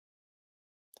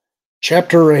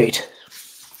Chapter 8.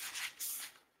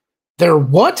 There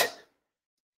what?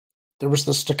 There was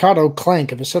the staccato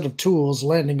clank of a set of tools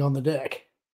landing on the deck.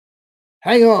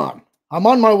 Hang on, I'm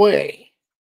on my way.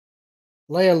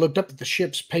 Leia looked up at the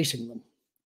ships pacing them.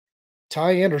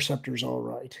 TIE interceptors, all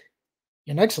right.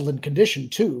 In excellent condition,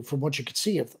 too, from what you could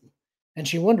see of them, and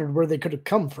she wondered where they could have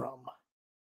come from.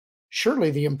 Surely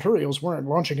the Imperials weren't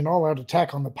launching an all-out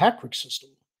attack on the Patrick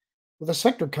system. With a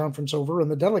sector conference over and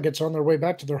the delegates on their way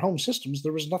back to their home systems,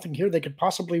 there was nothing here they could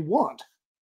possibly want.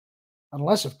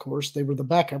 Unless, of course, they were the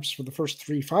backups for the first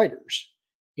three fighters,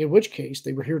 in which case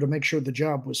they were here to make sure the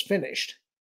job was finished.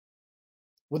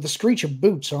 With the screech of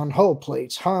boots on hull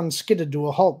plates, Han skidded to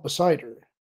a halt beside her.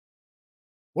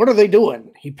 What are they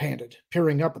doing? He panted,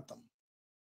 peering up at them.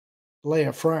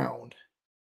 Leia frowned.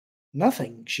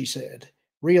 Nothing, she said,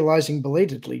 realizing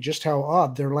belatedly just how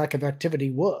odd their lack of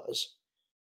activity was.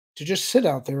 To just sit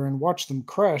out there and watch them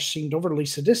crash seemed overly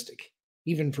sadistic,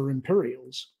 even for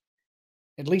Imperials.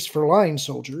 At least for line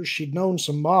soldiers, she'd known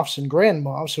some Moffs and Grand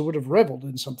Moffs who would have reveled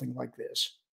in something like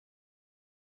this.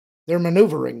 They're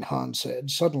maneuvering, Han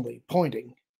said, suddenly,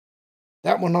 pointing.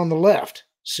 That one on the left.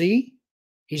 See?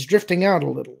 He's drifting out a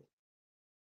little.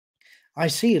 I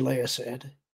see, Leia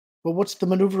said. But what's the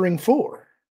maneuvering for?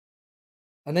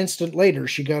 An instant later,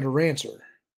 she got her answer.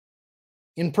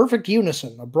 In perfect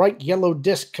unison, a bright yellow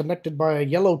disk connected by a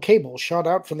yellow cable shot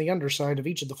out from the underside of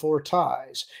each of the four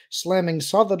ties, slamming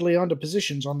solidly onto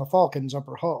positions on the Falcon's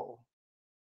upper hull.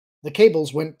 The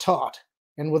cables went taut,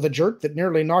 and with a jerk that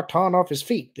nearly knocked Han off his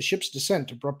feet, the ship's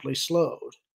descent abruptly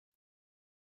slowed.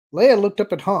 Leia looked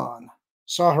up at Han,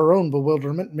 saw her own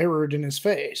bewilderment mirrored in his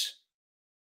face.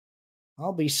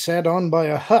 I'll be sat on by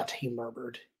a hut, he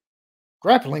murmured.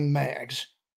 Grappling mags.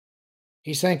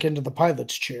 He sank into the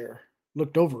pilot's chair,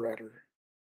 looked over at her.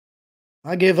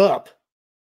 I give up.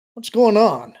 What's going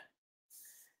on?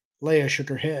 Leia shook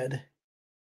her head.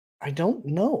 I don't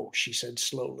know, she said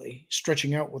slowly,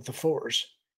 stretching out with the force.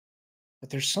 But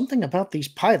there's something about these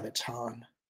pilots, Han.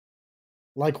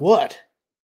 Like what?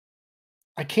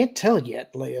 I can't tell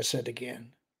yet, Leia said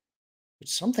again.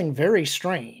 It's something very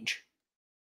strange.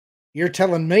 You're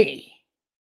telling me.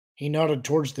 He nodded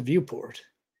towards the viewport.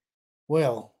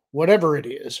 Well, whatever it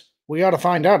is, we ought to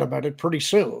find out about it pretty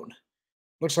soon.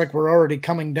 Looks like we're already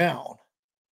coming down.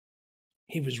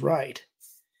 He was right.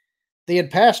 They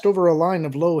had passed over a line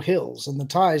of low hills, and the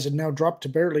ties had now dropped to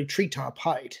barely treetop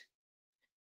height.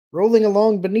 Rolling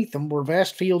along beneath them were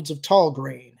vast fields of tall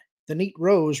grain, the neat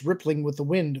rows rippling with the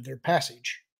wind of their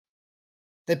passage.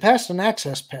 They passed an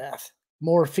access path,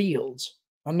 more fields,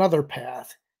 another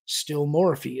path, still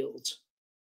more fields.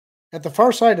 At the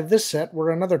far side of this set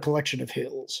were another collection of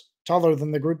hills, taller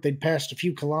than the group they'd passed a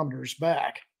few kilometers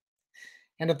back.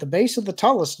 And at the base of the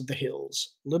tallest of the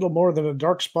hills, little more than a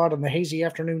dark spot in the hazy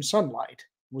afternoon sunlight,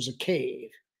 was a cave.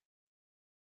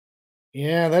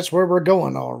 Yeah, that's where we're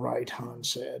going, all right, Han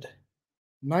said.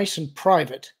 Nice and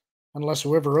private, unless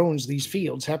whoever owns these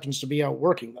fields happens to be out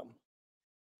working them.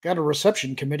 Got a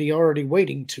reception committee already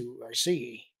waiting to, I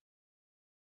see.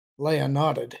 Leia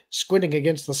nodded, squinting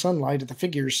against the sunlight at the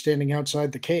figures standing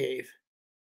outside the cave.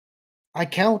 I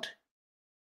count.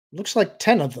 Looks like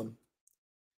 10 of them.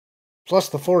 Plus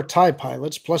the 4 TIE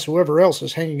pilots, plus whoever else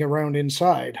is hanging around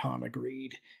inside, Han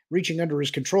agreed, reaching under his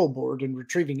control board and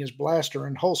retrieving his blaster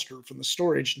and holster from the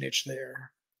storage niche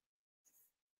there.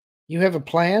 You have a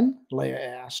plan? Leia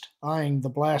asked, eyeing the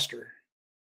blaster.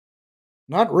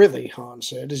 Not really, Han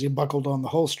said as he buckled on the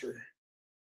holster.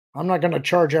 I'm not going to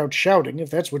charge out shouting if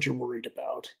that's what you're worried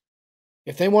about.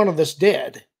 If they wanted us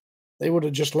dead, they would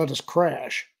have just let us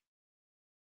crash.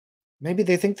 Maybe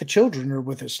they think the children are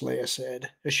with us, Leia said,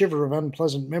 a shiver of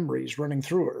unpleasant memories running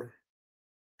through her.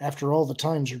 After all the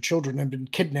times her children had been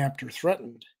kidnapped or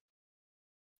threatened.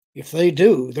 If they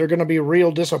do, they're going to be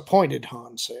real disappointed,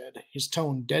 Han said, his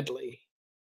tone deadly.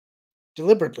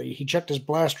 Deliberately, he checked his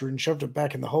blaster and shoved it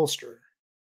back in the holster.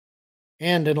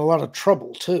 And in a lot of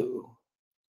trouble, too.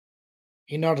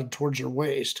 He nodded towards her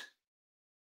waist.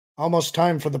 Almost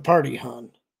time for the party,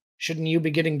 Han. Shouldn't you be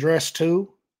getting dressed,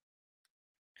 too?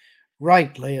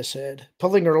 Right, Leia said,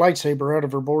 pulling her lightsaber out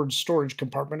of her board's storage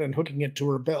compartment and hooking it to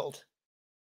her belt.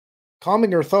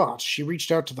 Calming her thoughts, she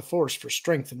reached out to the Force for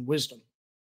strength and wisdom.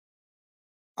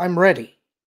 I'm ready.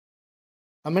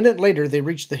 A minute later, they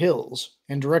reached the hills,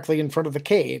 and directly in front of the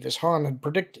cave, as Han had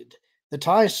predicted, the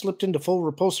TIE slipped into full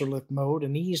repulsor lift mode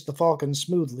and eased the Falcon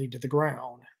smoothly to the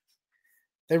ground.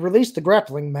 They released the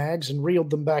grappling mags and reeled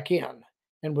them back in,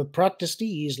 and with practiced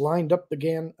ease lined up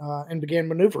began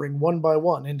maneuvering one by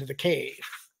one into the cave.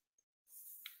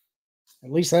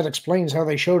 At least that explains how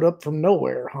they showed up from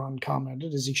nowhere, Han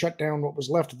commented as he shut down what was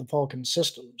left of the Falcon's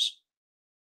systems.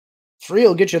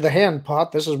 Three'll get you the hand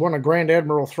pot. This is one of Grand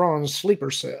Admiral Thrawn's sleeper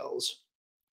cells.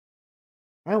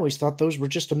 I always thought those were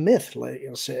just a myth,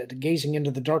 Leia said, gazing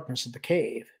into the darkness of the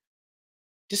cave.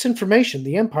 Disinformation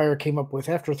the Empire came up with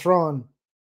after Thrawn.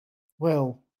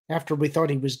 Well, after we thought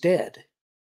he was dead.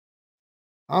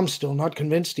 I'm still not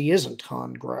convinced he isn't,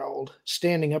 Han growled,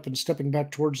 standing up and stepping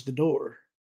back towards the door.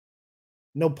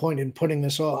 No point in putting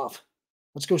this off.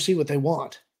 Let's go see what they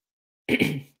want.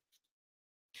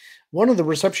 One of the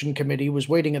reception committee was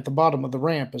waiting at the bottom of the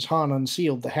ramp as Han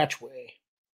unsealed the hatchway.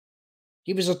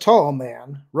 He was a tall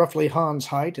man, roughly Han's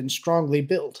height and strongly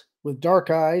built, with dark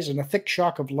eyes and a thick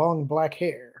shock of long black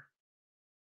hair.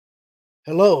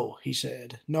 "Hello," he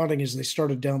said, nodding as they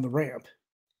started down the ramp.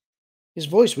 His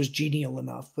voice was genial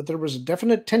enough, but there was a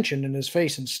definite tension in his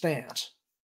face and stance.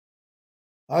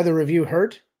 "Either of you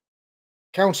hurt?"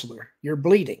 "Counselor, you're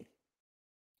bleeding."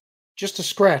 "Just a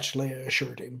scratch," Leia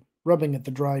assured him, rubbing at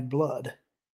the dried blood.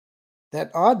 That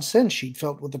odd sense she'd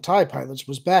felt with the TIE pilots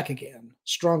was back again,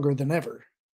 stronger than ever.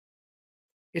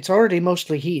 "It's already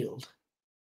mostly healed."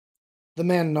 The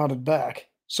man nodded back,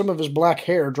 some of his black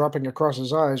hair dropping across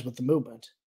his eyes with the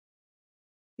movement.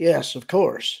 "Yes, of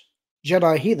course.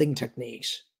 Jedi healing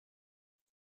techniques."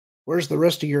 "Where's the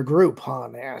rest of your group?"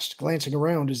 Han asked, glancing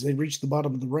around as they reached the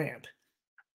bottom of the ramp.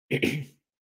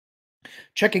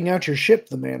 "Checking out your ship,"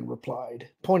 the man replied,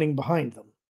 pointing behind them.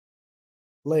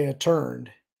 Leia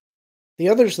turned. The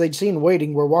others they'd seen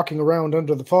waiting were walking around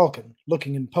under the Falcon,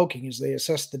 looking and poking as they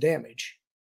assessed the damage.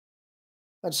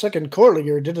 "That second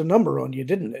Corlier did a number on you,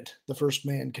 didn't it?" the first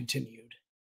man continued.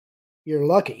 "You're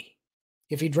lucky.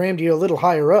 If he'd rammed you a little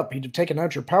higher up, he'd have taken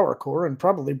out your power core and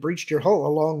probably breached your hull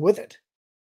along with it."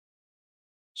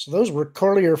 "So those were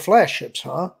Corlier flash ships,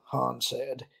 huh?" Han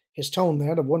said, his tone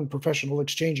that of one professional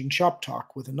exchanging shop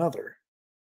talk with another.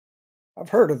 "I've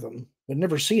heard of them, but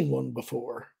never seen one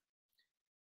before."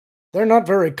 "They're not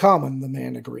very common," the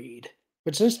man agreed.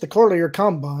 "But since the Corlier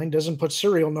Combine doesn't put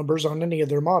serial numbers on any of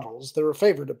their models, they're a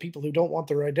favorite of people who don't want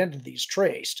their identities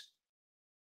traced."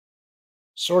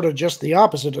 "Sort of just the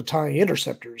opposite of TIE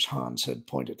interceptors," Han said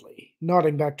pointedly,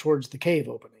 nodding back towards the cave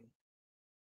opening.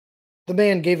 The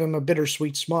man gave him a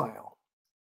bittersweet smile.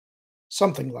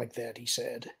 "Something like that," he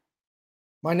said.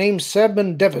 "My name's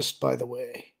Sabman Devist, by the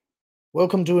way.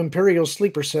 Welcome to Imperial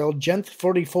Sleeper Cell Genth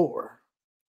 44.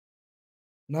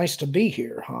 "Nice to be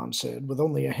here," Han said, with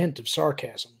only a hint of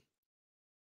sarcasm.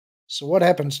 "So what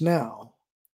happens now?"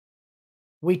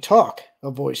 "We talk," a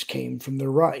voice came from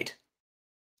their right.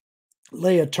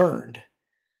 Leia turned.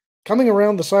 Coming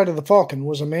around the side of the Falcon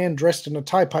was a man dressed in a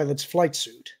TIE pilot's flight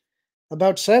suit.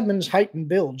 About Sabman's height and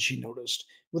build, she noticed,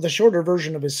 with a shorter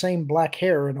version of his same black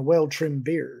hair and a well-trimmed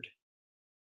beard.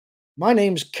 "My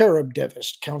name's Kareb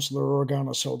Devist, Counselor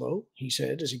Organa Solo," he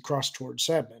said as he crossed toward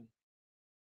Sabman.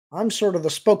 "I'm sort of the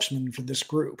spokesman for this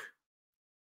group."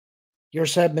 "You're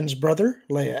Sabman's brother?"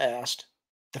 Leia asked.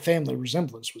 The family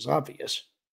resemblance was obvious.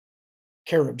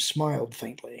 Kareb smiled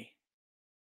faintly.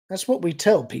 "That's what we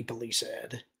tell people," he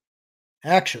said.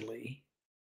 "Actually,"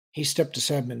 he stepped to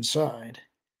Sabman's side,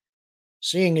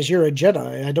 "seeing as you're a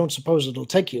Jedi, I don't suppose it'll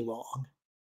take you long."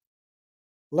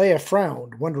 Leia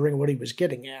frowned, wondering what he was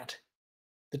getting at.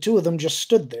 The two of them just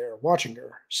stood there, watching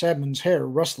her, Sabman's hair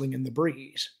rustling in the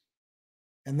breeze.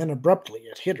 And then abruptly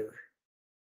it hit her.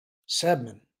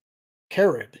 Sabman.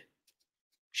 Kareb.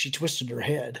 She twisted her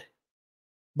head.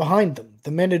 Behind them,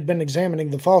 the men who'd been examining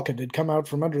the Falcon had come out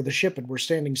from under the ship and were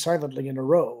standing silently in a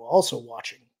row, also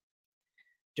watching.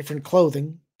 Different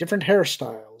clothing, different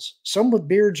hairstyles, some with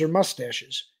beards or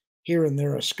mustaches, here and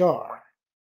there a scar.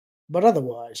 But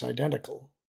otherwise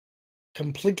identical.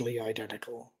 Completely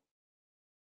identical.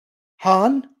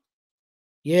 "Han?"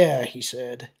 "Yeah," he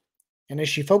said. And as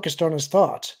she focused on his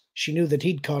thoughts, she knew that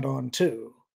he'd caught on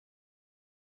too.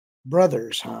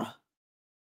 "Brothers, huh?"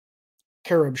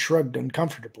 Kareb shrugged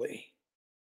uncomfortably.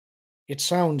 "It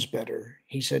sounds better,"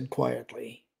 he said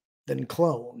quietly, "than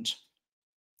clones."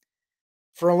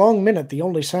 For a long minute the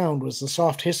only sound was the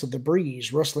soft hiss of the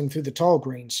breeze rustling through the tall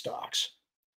green stalks.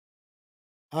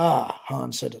 "Ah,"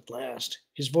 Han said at last,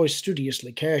 his voice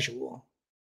studiously casual.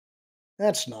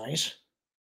 "That's nice.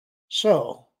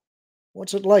 So,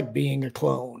 what's it like being a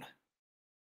clone?"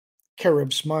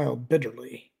 Kareb smiled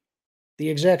bitterly. The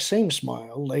exact same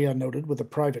smile, Leia noted with a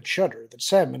private shudder, that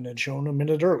Sabman had shown a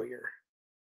minute earlier.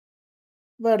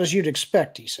 "About as you'd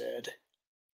expect," he said.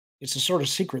 "It's the sort of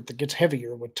secret that gets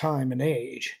heavier with time and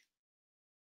age."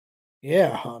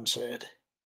 "Yeah," Han said.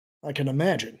 "I can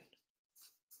imagine."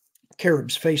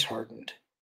 Kareb's face hardened.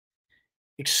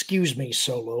 "Excuse me,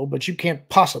 Solo, but you can't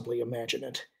possibly imagine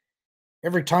it.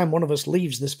 Every time one of us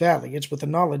leaves this valley, it's with the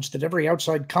knowledge that every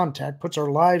outside contact puts our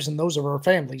lives and those of our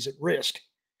families at risk.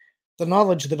 The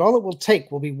knowledge that all it will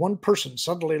take will be one person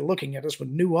suddenly looking at us with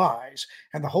new eyes,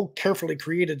 and the whole carefully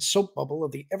created soap bubble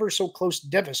of the ever so close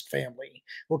Devist family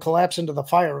will collapse into the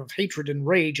fire of hatred and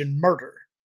rage and murder.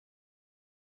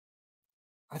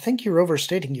 I think you're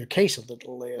overstating your case a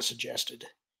little, Leia suggested.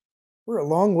 We're a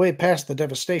long way past the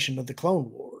devastation of the Clone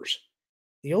Wars.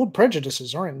 The old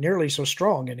prejudices aren't nearly so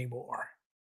strong anymore.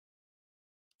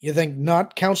 You think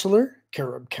not, Counselor?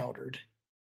 Carib countered.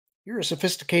 You're a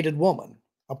sophisticated woman,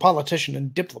 a politician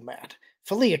and diplomat,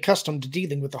 fully accustomed to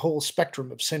dealing with the whole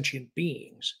spectrum of sentient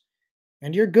beings.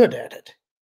 And you're good at it.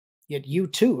 Yet you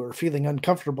too are feeling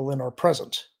uncomfortable in our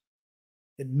presence.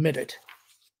 Admit it.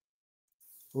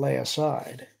 Leia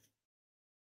sighed.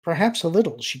 Perhaps a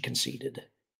little, she conceded.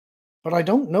 But I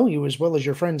don't know you as well as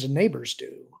your friends and neighbors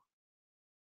do.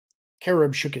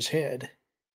 Carib shook his head.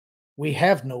 We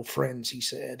have no friends, he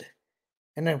said.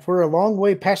 And if we're a long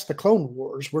way past the Clone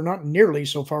Wars, we're not nearly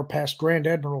so far past Grand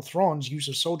Admiral Thrawn's use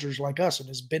of soldiers like us in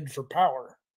his bid for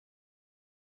power.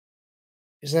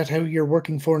 Is that who you're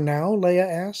working for now? Leia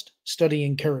asked,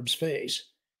 studying Carib's face.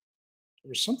 There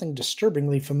was something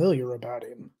disturbingly familiar about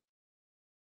him.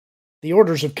 The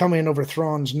orders have come in over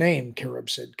Thrawn's name, Carib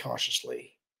said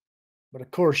cautiously. But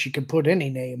of course you can put any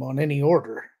name on any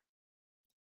order.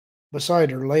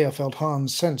 Beside her, Leia felt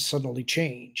Han's sense suddenly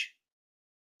change.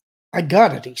 I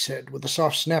got it, he said, with a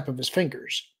soft snap of his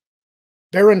fingers.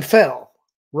 Baron Fel,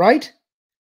 right?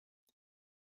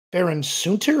 Baron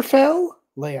Sunter Fel?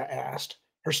 Leia asked,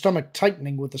 her stomach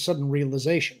tightening with the sudden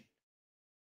realization.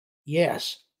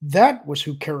 Yes, that was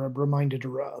who Carib reminded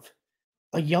her of.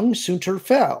 A young Sunter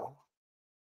Fel.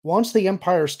 Once the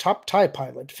Empire's top TIE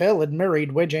pilot, Fel had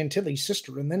married Wedge Antilles'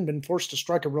 sister and then been forced to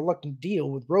strike a reluctant deal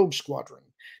with Rogue Squadron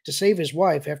to save his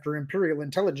wife after Imperial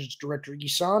Intelligence Director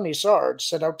Yisan Isard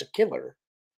set out to kill her.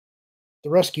 The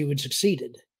rescue had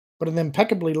succeeded, but an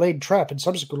impeccably laid trap had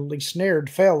subsequently snared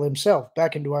Fel himself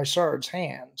back into Isard's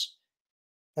hands.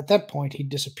 At that point, he'd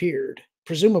disappeared,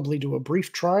 presumably to a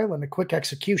brief trial and a quick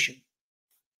execution.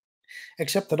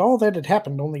 Except that all that had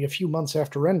happened only a few months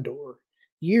after Endor,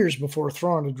 years before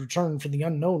Thrawn had returned from the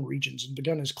unknown regions and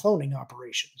begun his cloning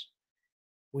operations.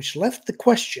 Which left the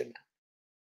question.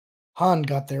 Han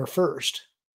got there first.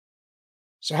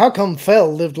 So how come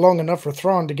Fel lived long enough for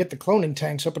Thrawn to get the cloning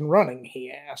tanks up and running?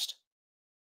 He asked.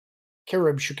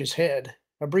 Carib shook his head,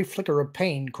 a brief flicker of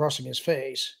pain crossing his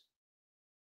face.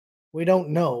 We don't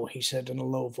know, he said in a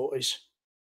low voice.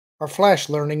 Our flash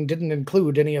learning didn't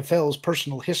include any of Fel's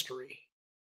personal history.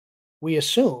 We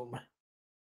assume.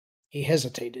 He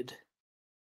hesitated.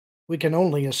 We can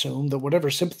only assume that whatever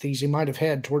sympathies he might have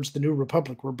had towards the New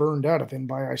Republic were burned out of him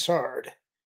by Isard.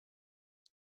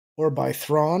 Or by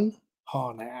Thrawn?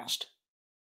 Han asked.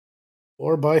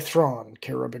 Or by Thrawn,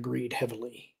 Carib agreed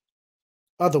heavily.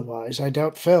 Otherwise, I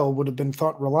doubt Fel would have been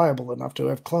thought reliable enough to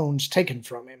have clones taken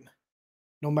from him,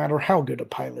 no matter how good a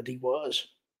pilot he was.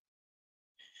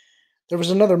 There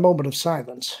was another moment of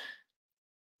silence.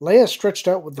 Leia stretched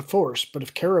out with the Force, but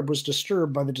if Carib was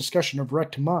disturbed by the discussion of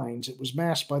wrecked minds, it was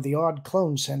masked by the odd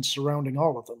clone sense surrounding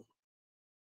all of them.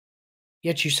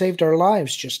 Yet you saved our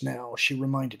lives just now, she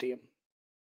reminded him.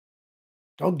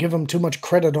 Don't give them too much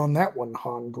credit on that one,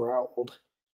 Han growled.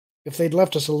 If they'd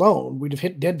left us alone, we'd have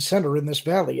hit dead center in this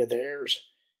valley of theirs.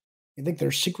 You think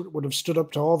their secret would have stood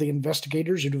up to all the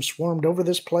investigators who'd have swarmed over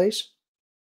this place?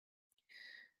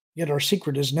 Yet our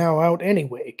secret is now out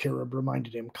anyway, Carib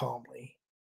reminded him calmly.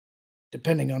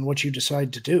 Depending on what you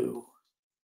decide to do.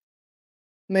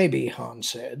 Maybe, Han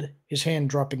said, his hand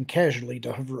dropping casually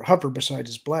to hover beside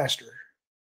his blaster.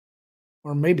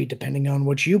 Or maybe depending on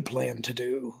what you plan to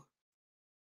do.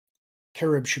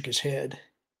 Carib shook his head.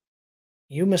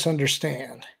 You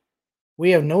misunderstand.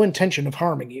 We have no intention of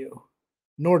harming you,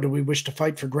 nor do we wish to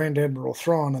fight for Grand Admiral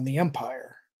Thrawn and the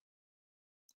Empire.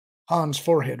 Han's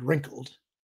forehead wrinkled.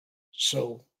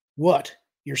 So, what?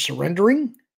 You're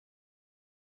surrendering?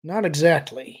 Not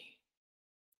exactly.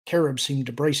 Carib seemed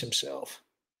to brace himself.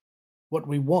 What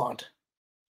we want,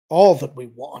 all that we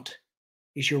want,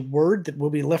 is your word that we'll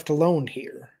be left alone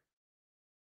here.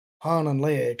 Han and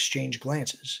Leia exchanged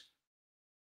glances.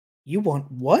 You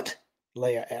want what?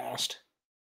 Leia asked.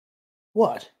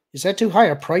 What? Is that too high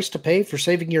a price to pay for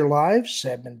saving your lives?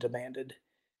 Sabman demanded.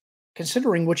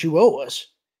 Considering what you owe us.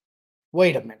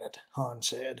 Wait a minute, Han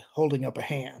said, holding up a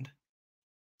hand.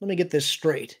 Let me get this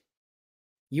straight.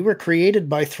 You were created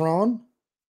by Thrawn?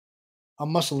 A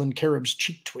muscle in Carib's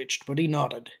cheek twitched, but he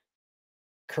nodded.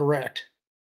 Correct.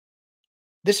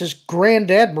 This is Grand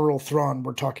Admiral Thrawn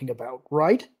we're talking about,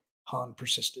 right? Han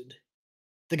persisted.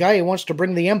 The guy who wants to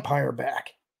bring the Empire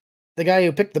back. The guy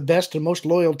who picked the best and most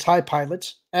loyal TIE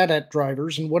pilots, AT-AT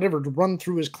drivers, and whatever to run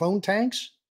through his clone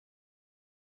tanks?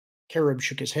 Carib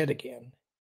shook his head again.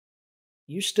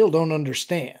 You still don't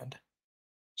understand.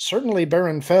 Certainly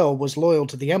Baron Fell was loyal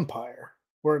to the Empire,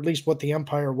 or at least what the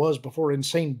Empire was before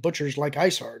insane butchers like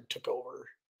Isard took over.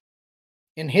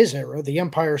 In his era, the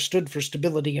Empire stood for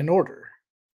stability and order,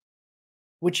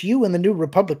 which you and the New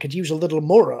Republic could use a little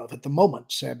more of at the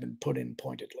moment, Sabin put in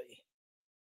pointedly.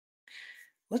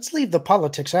 Let's leave the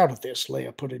politics out of this,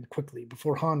 Leia put in quickly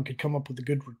before Han could come up with a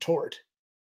good retort.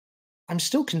 I'm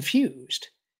still confused.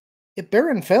 If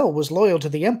Baron Fell was loyal to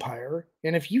the Empire,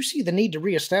 and if you see the need to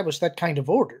re-establish that kind of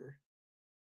order...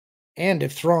 And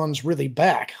if Thrawn's really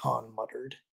back, Han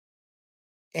muttered.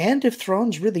 And if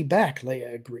Thrawn's really back,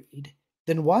 Leia agreed,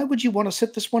 then why would you want to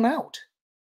sit this one out?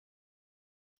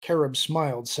 Carib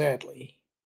smiled sadly.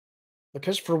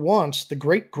 Because for once, the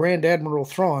great Grand Admiral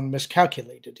Thrawn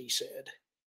miscalculated, he said.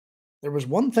 There was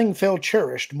one thing Fell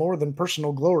cherished more than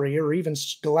personal glory or even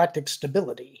galactic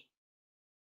stability.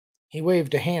 He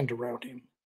waved a hand around him,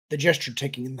 the gesture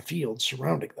taking in the fields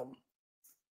surrounding them.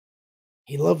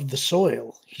 He loved the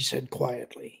soil, he said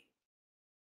quietly.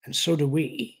 And so do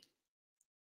we.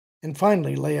 And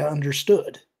finally, Leia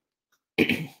understood.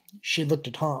 She looked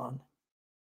at Han.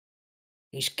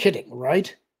 He's kidding,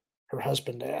 right? Her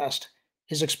husband asked,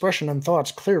 his expression and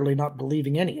thoughts clearly not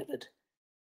believing any of it.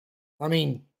 I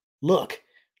mean, look,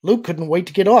 Luke couldn't wait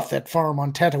to get off that farm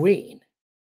on Tatooine.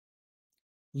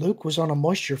 Luke was on a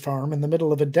moisture farm in the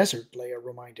middle of a desert, Leia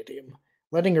reminded him,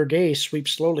 letting her gaze sweep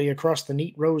slowly across the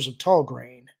neat rows of tall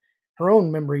grain, her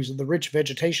own memories of the rich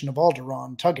vegetation of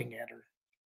Alderaan tugging at her.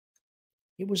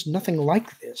 It was nothing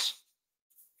like this.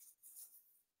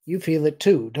 You feel it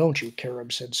too, don't you?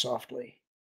 Carib said softly.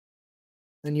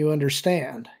 Then you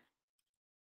understand.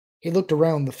 He looked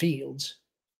around the fields.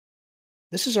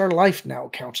 This is our life now,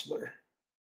 Counselor.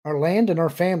 Our land and our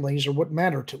families are what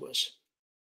matter to us.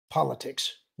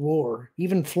 Politics, war,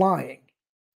 even flying.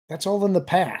 That's all in the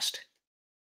past.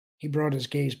 He brought his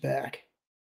gaze back.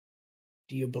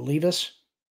 Do you believe us?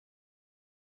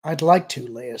 I'd like to,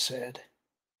 Leia said.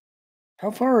 How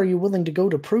far are you willing to go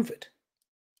to prove it?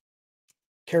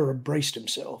 Carib braced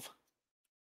himself.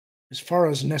 As far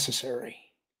as necessary.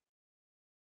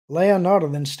 Leia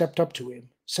nodded and stepped up to him,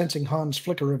 sensing Han's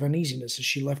flicker of uneasiness as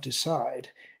she left his side,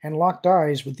 and locked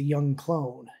eyes with the young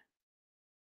clone.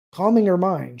 Calming her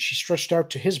mind, she stretched out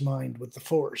to his mind with the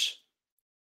Force.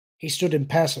 He stood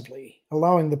impassively,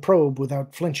 allowing the probe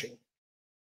without flinching.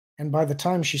 And by the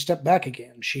time she stepped back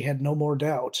again, she had no more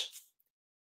doubts.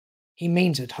 He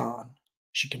means it, Han,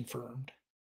 she confirmed.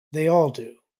 They all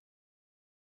do.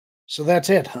 So that's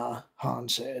it, huh? Han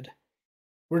said.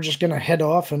 We're just going to head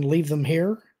off and leave them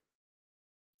here?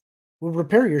 We'll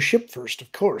repair your ship first,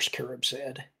 of course, Carib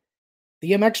said.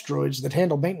 The MX droids that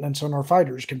handle maintenance on our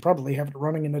fighters can probably have it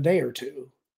running in a day or two.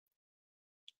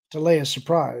 To Leia's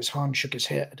surprise, Han shook his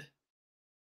head.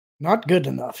 Not good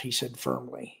enough, he said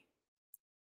firmly.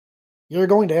 You're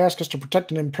going to ask us to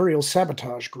protect an Imperial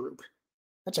sabotage group.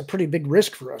 That's a pretty big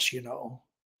risk for us, you know.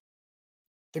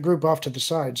 The group off to the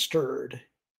side stirred.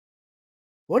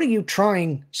 What are you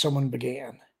trying? Someone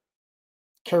began.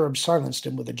 Carib silenced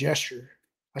him with a gesture,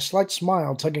 a slight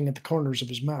smile tugging at the corners of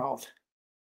his mouth.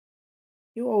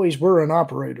 You always were an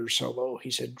operator, Solo,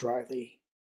 he said dryly.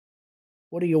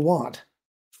 What do you want?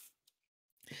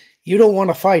 You don't want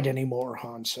to fight anymore,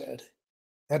 Han said.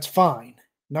 That's fine.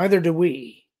 Neither do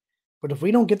we. But if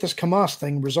we don't get this Kamas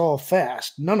thing resolved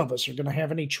fast, none of us are going to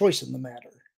have any choice in the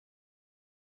matter.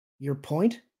 Your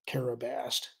point? Carib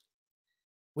asked.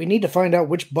 We need to find out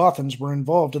which Bothans were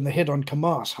involved in the hit on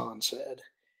Kamas, Han said.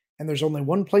 And there's only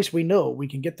one place we know we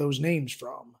can get those names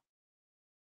from.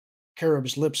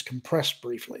 Carib's lips compressed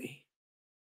briefly.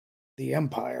 The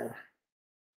Empire.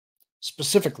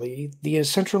 Specifically, the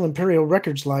Central Imperial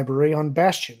Records Library on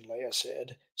Bastion, Leia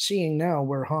said, seeing now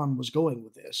where Han was going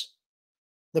with this.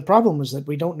 The problem is that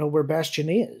we don't know where Bastion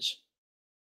is.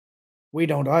 We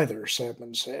don't either,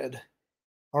 Sabin said.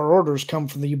 Our orders come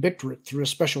from the Ubictorate through a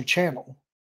special channel.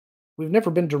 We've never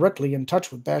been directly in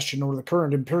touch with Bastion or the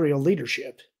current Imperial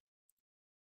leadership.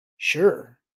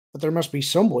 Sure, but there must be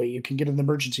some way you can get an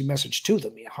emergency message to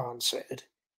them, Han said.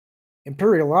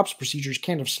 Imperial ops procedures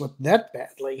can't have slipped that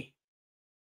badly.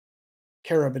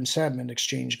 Carib and Sabin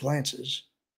exchanged glances.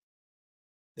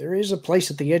 There is a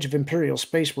place at the edge of Imperial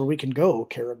space where we can go,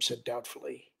 Carib said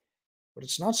doubtfully. But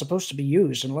it's not supposed to be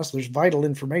used unless there's vital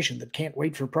information that can't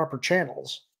wait for proper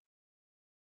channels.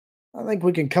 I think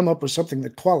we can come up with something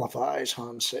that qualifies,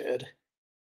 Han said.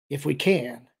 If we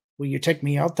can, will you take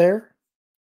me out there?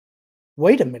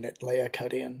 Wait a minute, Leia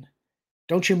cut in.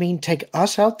 Don't you mean take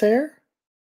us out there?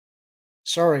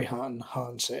 Sorry,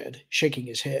 Han said, shaking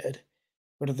his head.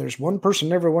 But if there's one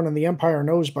person everyone in the Empire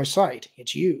knows by sight,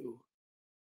 it's you.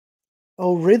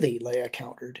 Oh, really? Leia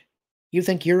countered. You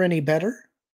think you're any better?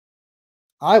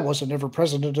 I wasn't ever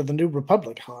president of the New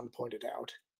Republic, Han pointed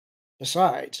out.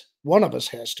 Besides, one of us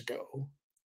has to go.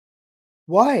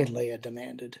 Why? Leia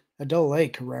demanded, a dull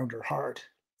ache around her heart.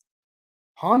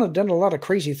 Han had done a lot of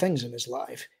crazy things in his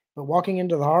life, but walking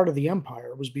into the heart of the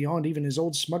Empire was beyond even his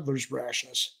old smuggler's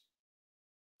rashness.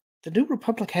 The New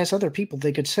Republic has other people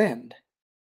they could send.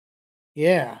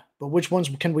 Yeah, but which ones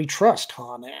can we trust?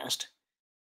 Han asked.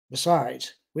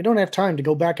 Besides, we don't have time to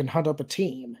go back and hunt up a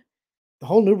team. The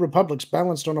whole New Republic's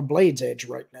balanced on a blade's edge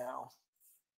right now.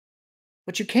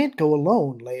 But you can't go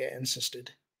alone, Leia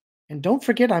insisted. And don't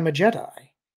forget I'm a Jedi.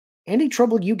 Any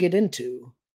trouble you get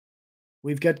into...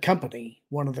 We've got company,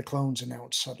 one of the clones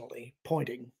announced suddenly,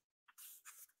 pointing.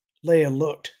 Leia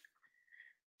looked.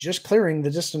 Just clearing the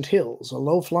distant hills, a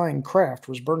low-flying craft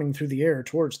was burning through the air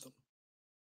towards them.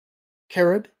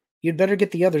 Carib, you'd better get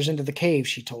the others into the cave,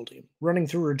 she told him, running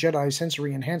through her Jedi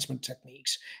sensory enhancement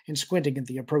techniques and squinting at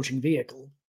the approaching vehicle.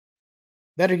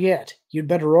 Better yet, you'd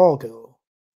better all go.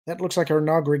 That looks like our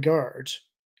Nagri guards.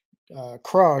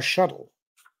 Kraw's shuttle.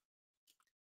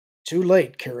 Too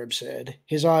late, Carib said,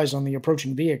 his eyes on the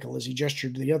approaching vehicle as he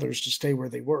gestured to the others to stay where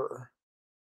they were.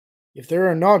 If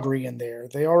there are Nagri in there,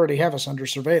 they already have us under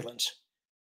surveillance.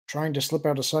 Trying to slip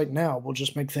out of sight now will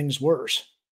just make things worse.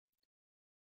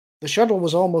 The shuttle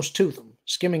was almost to them,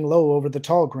 skimming low over the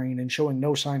tall green and showing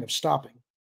no sign of stopping.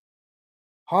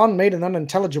 Han made an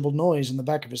unintelligible noise in the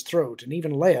back of his throat, and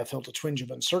even Leia felt a twinge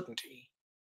of uncertainty.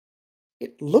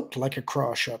 It looked like a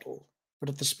Kraw shuttle, but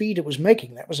at the speed it was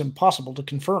making, that was impossible to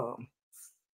confirm.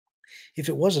 If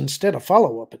it was instead a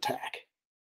follow-up attack.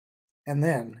 And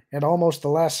then, at almost the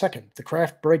last second, the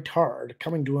craft braked hard,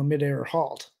 coming to a mid-air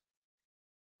halt.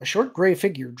 A short gray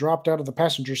figure dropped out of the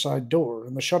passenger side door,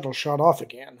 and the shuttle shot off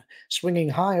again, swinging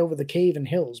high over the cave and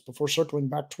hills before circling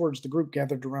back towards the group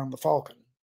gathered around the Falcon.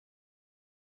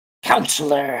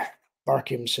 "Counselor!"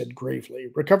 Barkim said gravely,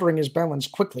 recovering his balance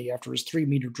quickly after his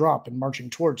 3-meter drop and marching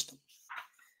towards them.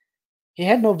 He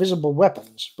had no visible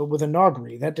weapons, but with a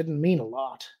Nagri that didn't mean a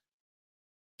lot.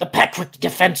 "The Packwick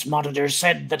defense monitor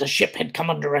said that a ship had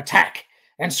come under attack,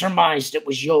 and surmised it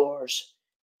was yours.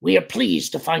 We are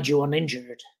pleased to find you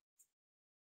uninjured."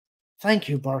 "Thank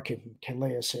you, Barkim,"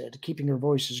 Leia said, keeping her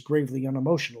voice as gravely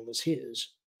unemotional as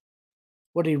his.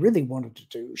 What he really wanted to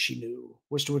do, she knew,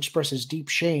 was to express his deep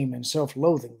shame and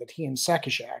self-loathing that he and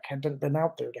Sakashak hadn't been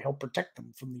out there to help protect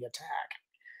them from the attack.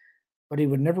 But he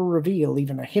would never reveal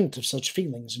even a hint of such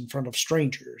feelings in front of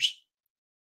strangers.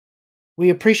 "We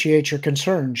appreciate your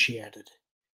concern," she added.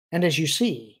 "And as you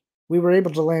see, we were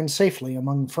able to land safely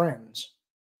among friends."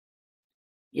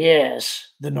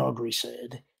 "Yes," the Nagri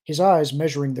said, his eyes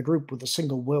measuring the group with a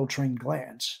single well-trained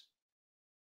glance.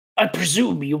 "I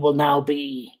presume you will now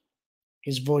be..."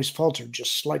 His voice faltered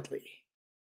just slightly.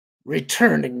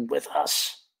 "Returning with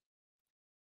us."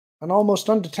 An almost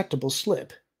undetectable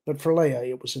slip, but for Leia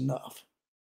it was enough.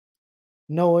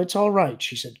 "No, it's all right,"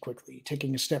 she said quickly,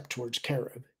 taking a step towards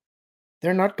Carib.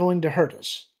 "They're not going to hurt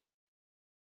us."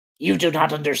 "You do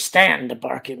not understand,"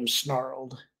 Barkim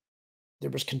snarled. There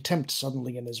was contempt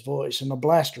suddenly in his voice, and a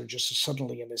blaster just as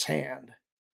suddenly in his hand.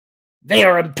 "They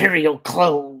are Imperial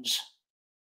clones."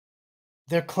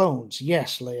 "They're clones,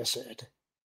 yes," Leia said.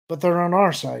 "But they're on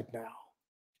our side now."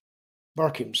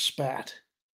 Barkim spat.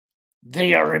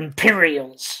 "They are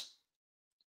Imperials."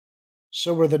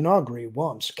 "So were the Nagri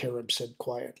once," Carib said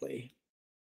quietly.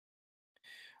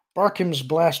 Barkim's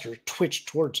blaster twitched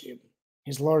towards him,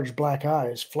 his large black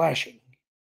eyes flashing.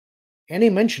 Any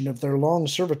mention of their long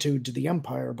servitude to the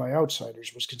Empire by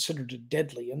outsiders was considered a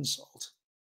deadly insult.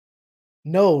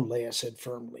 "No," Leia said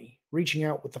firmly, reaching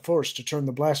out with the Force to turn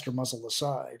the blaster muzzle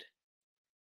aside.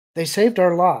 "They saved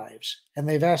our lives, and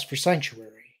they've asked for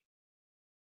sanctuary."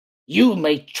 "You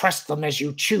may trust them as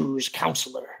you choose,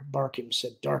 Counselor," Barkim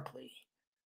said darkly.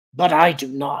 "But I do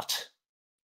not."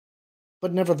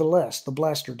 But nevertheless, the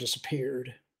blaster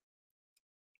disappeared.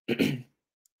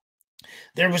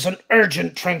 "There was an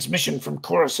urgent transmission from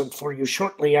Coruscant for you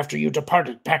shortly after you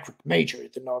departed, Packwick Major,"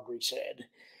 the Nagri said,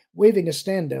 waving a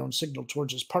stand-down signal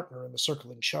towards his partner in the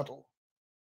circling shuttle.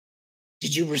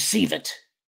 "Did you receive it?"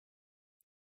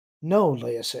 "No,"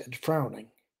 Leia said,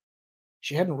 frowning.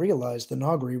 She hadn't realized the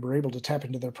Nagri were able to tap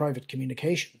into their private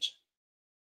communications.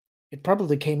 "It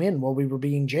probably came in while we were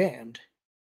being jammed.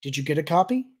 Did you get a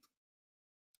copy?"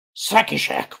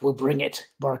 "Sakashak will bring it,"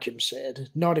 Barkim said,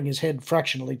 nodding his head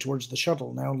fractionally towards the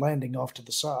shuttle now landing off to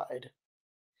the side.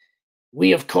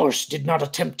 We, of course, did not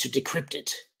attempt to decrypt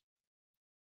it.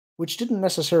 Which didn't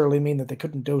necessarily mean that they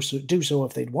couldn't do so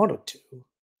if they'd wanted to.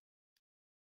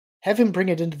 Have him bring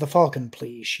it into the Falcon,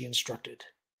 please, she instructed.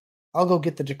 I'll go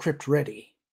get the decrypt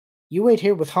ready. You wait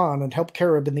here with Han and help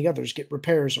Karib and the others get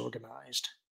repairs organized.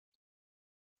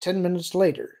 10 minutes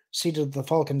later, seated at the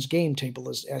Falcon's game table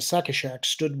as Sakashak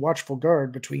stood watchful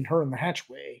guard between her and the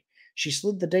hatchway, she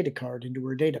slid the data card into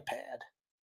her data pad.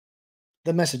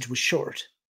 The message was short,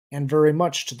 and very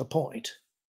much to the point.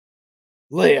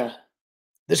 Leia,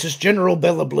 this is General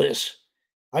Bella Bliss.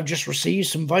 I've just received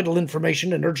some vital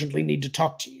information and urgently need to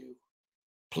talk to you.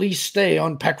 Please stay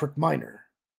on Patrick Minor.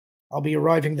 I'll be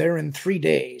arriving there in 3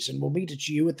 days and will meet at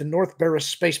you at the North Barris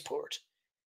spaceport.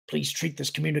 Please treat this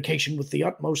communication with the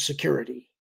utmost security.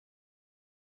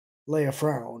 Leia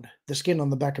frowned, the skin on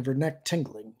the back of her neck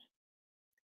tingling.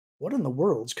 What in the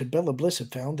worlds could Bella Bliss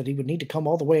have found that he would need to come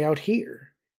all the way out here?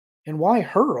 And why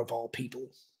her, of all people?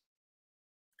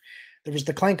 There was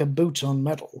the clank of boots on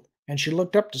metal, and she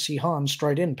looked up to see Han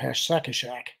stride in past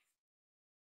Sakashak.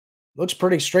 Looks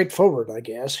pretty straightforward, I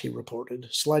guess, he reported,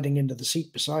 sliding into the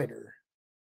seat beside her.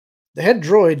 The head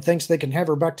droid thinks they can have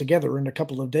her back together in a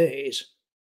couple of days.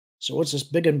 So what's this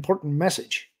big important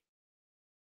message?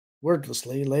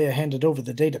 Wordlessly, Leia handed over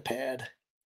the data pad.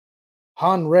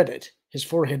 Han read it, his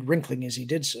forehead wrinkling as he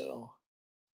did so.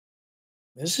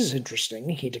 This is interesting,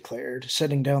 he declared,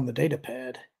 setting down the data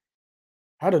pad.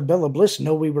 How did Bella Bliss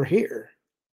know we were here?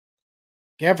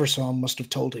 Gaversom must have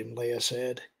told him, Leia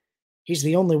said. He's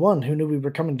the only one who knew we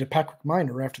were coming to Patrick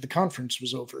Minor after the conference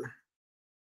was over.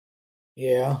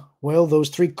 Yeah, well, those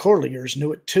 3 Corliers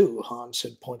knew it too, Han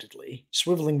said pointedly,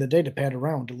 swiveling the datapad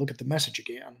around to look at the message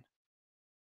again.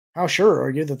 How sure are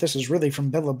you that this is really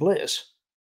from Bella Bliss?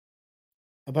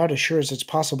 About as sure as it's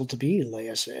possible to be,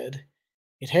 Leia said.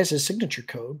 It has his signature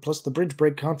code, plus the bridge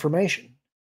break confirmation.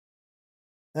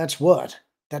 That's what?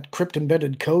 That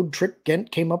crypt-embedded code trick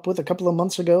Gent came up with a couple of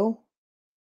months ago?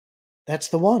 That's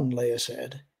the one, Leia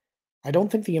said. I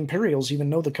don't think the Imperials even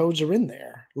know the codes are in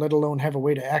there, let alone have a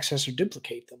way to access or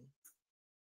duplicate them.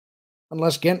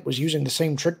 Unless Gent was using the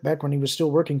same trick back when he was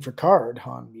still working for Card,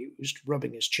 Han mused,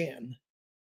 rubbing his chin.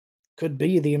 Could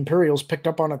be the Imperials picked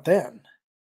up on it then.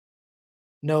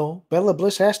 No, Bella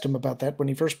Bliss asked him about that when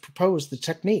he first proposed the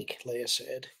technique, Leia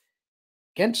said.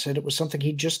 Gent said it was something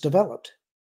he'd just developed.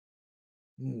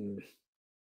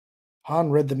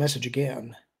 Han read the message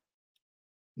again.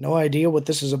 No idea what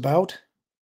this is about?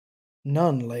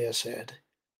 None, Leia said.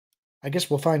 I guess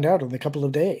we'll find out in a couple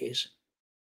of days.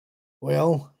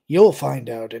 Well, you'll find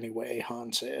out anyway,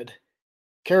 Han said.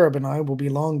 Karib and I will be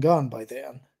long gone by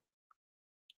then.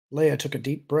 Leia took a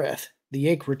deep breath, the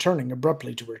ache returning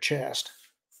abruptly to her chest.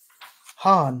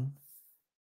 Han.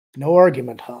 No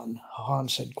argument, Han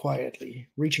said quietly,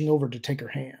 reaching over to take her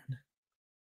hand.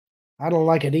 I don't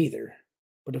like it either,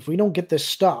 but if we don't get this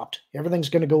stopped, everything's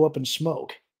going to go up in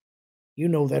smoke. You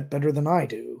know that better than I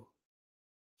do.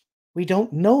 We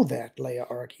don't know that, Leia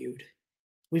argued.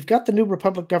 We've got the New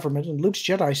Republic government and Luke's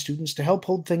Jedi students to help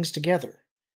hold things together.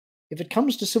 If it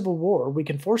comes to civil war, we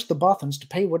can force the Bothans to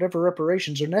pay whatever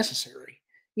reparations are necessary,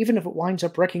 even if it winds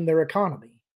up wrecking their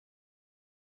economy.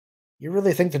 You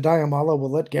really think the Diamala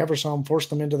will let Gaversom force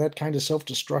them into that kind of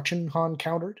self-destruction? Han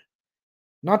countered.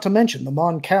 Not to mention the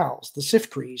Mon Cals, the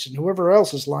Sifkrees, and whoever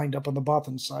else is lined up on the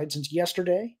Bothan side since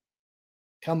yesterday?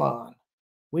 Come on.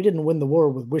 We didn't win the war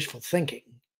with wishful thinking.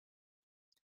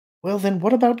 Well, then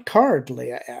what about Card?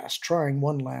 Leia asked, trying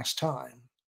one last time.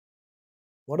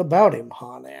 What about him?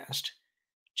 Han asked.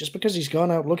 Just because he's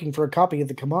gone out looking for a copy of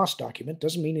the Kamas document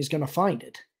doesn't mean he's going to find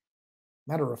it.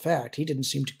 Matter of fact, he didn't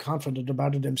seem too confident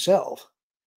about it himself.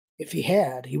 If he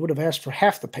had, he would have asked for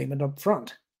half the payment up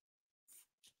front.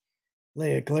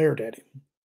 Leia glared at him.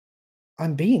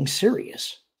 I'm being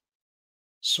serious.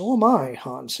 So am I,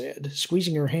 Han said,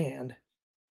 squeezing her hand.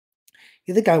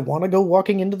 You think I want to go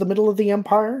walking into the middle of the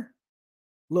Empire?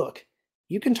 Look,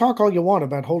 you can talk all you want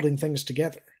about holding things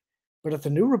together, but if the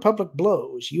New Republic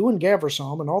blows, you and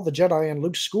Gaversom and all the Jedi in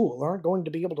Luke's school aren't going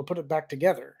to be able to put it back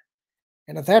together.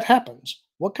 And if that happens,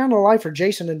 what kind of life are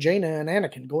Jason and Jaina and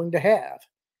Anakin going to have?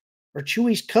 Or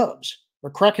Chewie's cubs? Or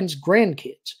Kraken's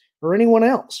grandkids? Or anyone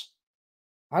else?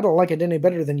 I don't like it any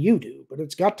better than you do, but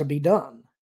it's got to be done.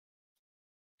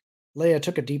 Leia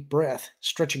took a deep breath,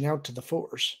 stretching out to the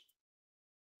Force.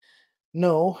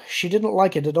 No, she didn't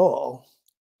like it at all,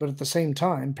 but at the same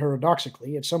time,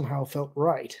 paradoxically, it somehow felt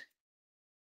right.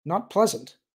 Not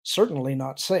pleasant, certainly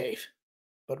not safe,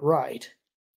 but right.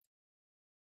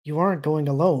 You aren't going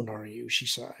alone, are you? She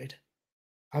sighed.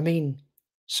 I mean,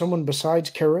 someone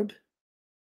besides Karib?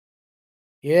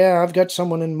 Yeah, I've got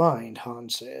someone in mind, Han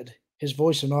said, his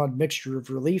voice an odd mixture of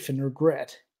relief and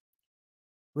regret.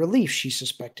 Relief, she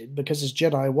suspected, because his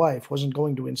Jedi wife wasn't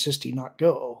going to insist he not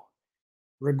go.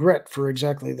 Regret for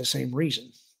exactly the same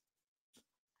reason.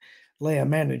 Leia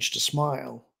managed to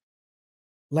smile.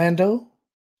 Lando?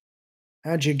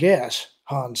 How'd you guess?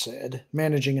 Han said,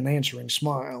 managing an answering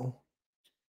smile.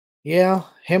 Yeah,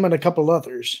 him and a couple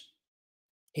others.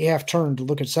 He half turned to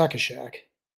look at Sakashak.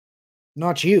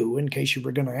 Not you, in case you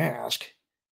were going to ask.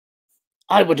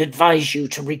 I would advise you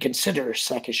to reconsider,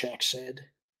 Sakashak said.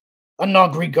 A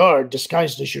Nagri guard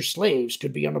disguised as your slaves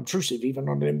could be unobtrusive even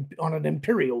on an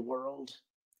Imperial world.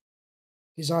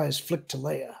 His eyes flicked to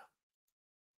Leia.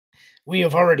 We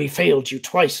have already failed you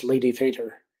twice, Lady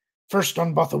Vader. First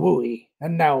on Bothawui,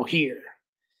 and now here.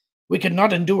 We could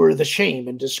not endure the shame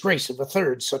and disgrace of a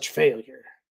third such failure.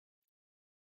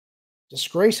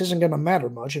 Disgrace isn't going to matter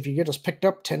much if you get us picked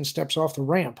up 10 steps off the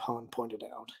ramp, Han pointed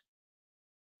out.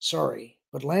 Sorry,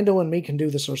 but Lando and me can do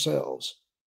this ourselves.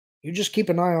 You just keep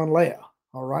an eye on Leia,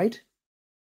 all right?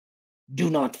 Do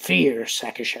not fear,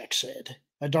 Sakashak said,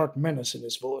 a dark menace in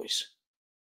his voice.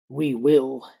 We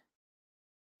will.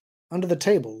 Under the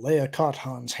table, Leia caught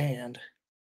Han's hand.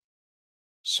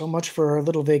 So much for our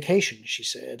little vacation, she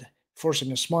said,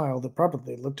 forcing a smile that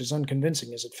probably looked as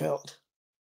unconvincing as it felt.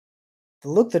 The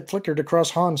look that flickered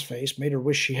across Han's face made her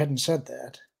wish she hadn't said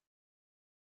that.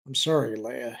 I'm sorry,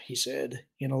 Leia, he said,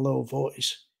 in a low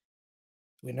voice.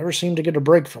 We never seem to get a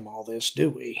break from all this, do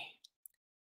we?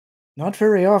 Not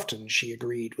very often, she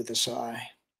agreed with a sigh.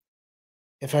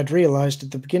 If I'd realized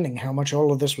at the beginning how much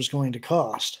all of this was going to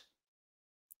cost.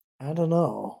 I don't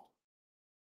know.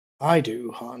 I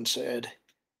do, Han said.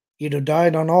 You'd have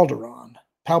died on Alderaan.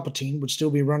 Palpatine would still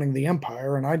be running the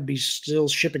Empire, and I'd be still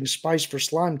shipping spice for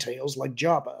slime tails like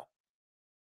Jabba.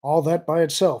 All that by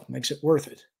itself makes it worth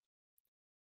it.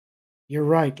 You're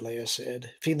right, Leia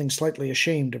said, feeling slightly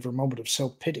ashamed of her moment of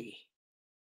self-pity.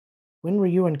 When were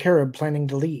you and Kareb planning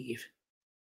to leave?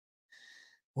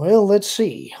 Well, let's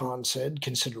see, Han said,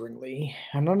 consideringly,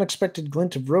 an unexpected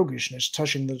glint of roguishness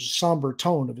touching the somber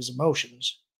tone of his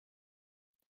emotions.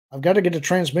 I've got to get a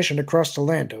transmission across to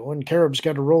Lando, and Kareb's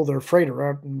got to roll their freighter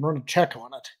out and run a check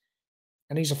on it.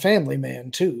 And he's a family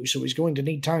man, too, so he's going to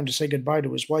need time to say goodbye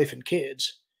to his wife and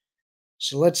kids.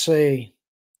 So let's say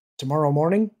tomorrow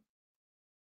morning?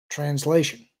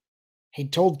 Translation.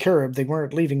 He'd told Kareb they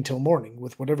weren't leaving till morning,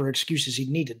 with whatever excuses he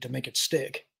needed to make it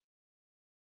stick.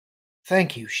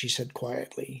 Thank you, she said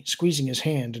quietly, squeezing his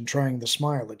hand and trying the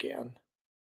smile again.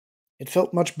 It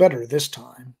felt much better this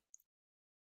time.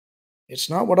 It's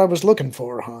not what I was looking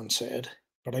for, Han said,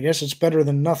 but I guess it's better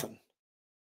than nothing.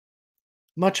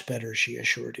 Much better, she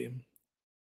assured him.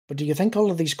 But do you think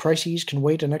all of these crises can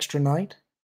wait an extra night?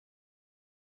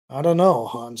 I don't know,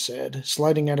 Han said,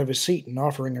 sliding out of his seat and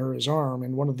offering her his arm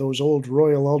in one of those old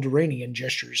Royal Alderanian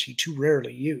gestures he too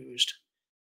rarely used.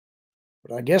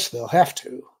 But I guess they'll have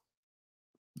to.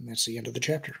 And that's the end of the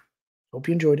chapter. Hope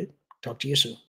you enjoyed it. Talk to you soon.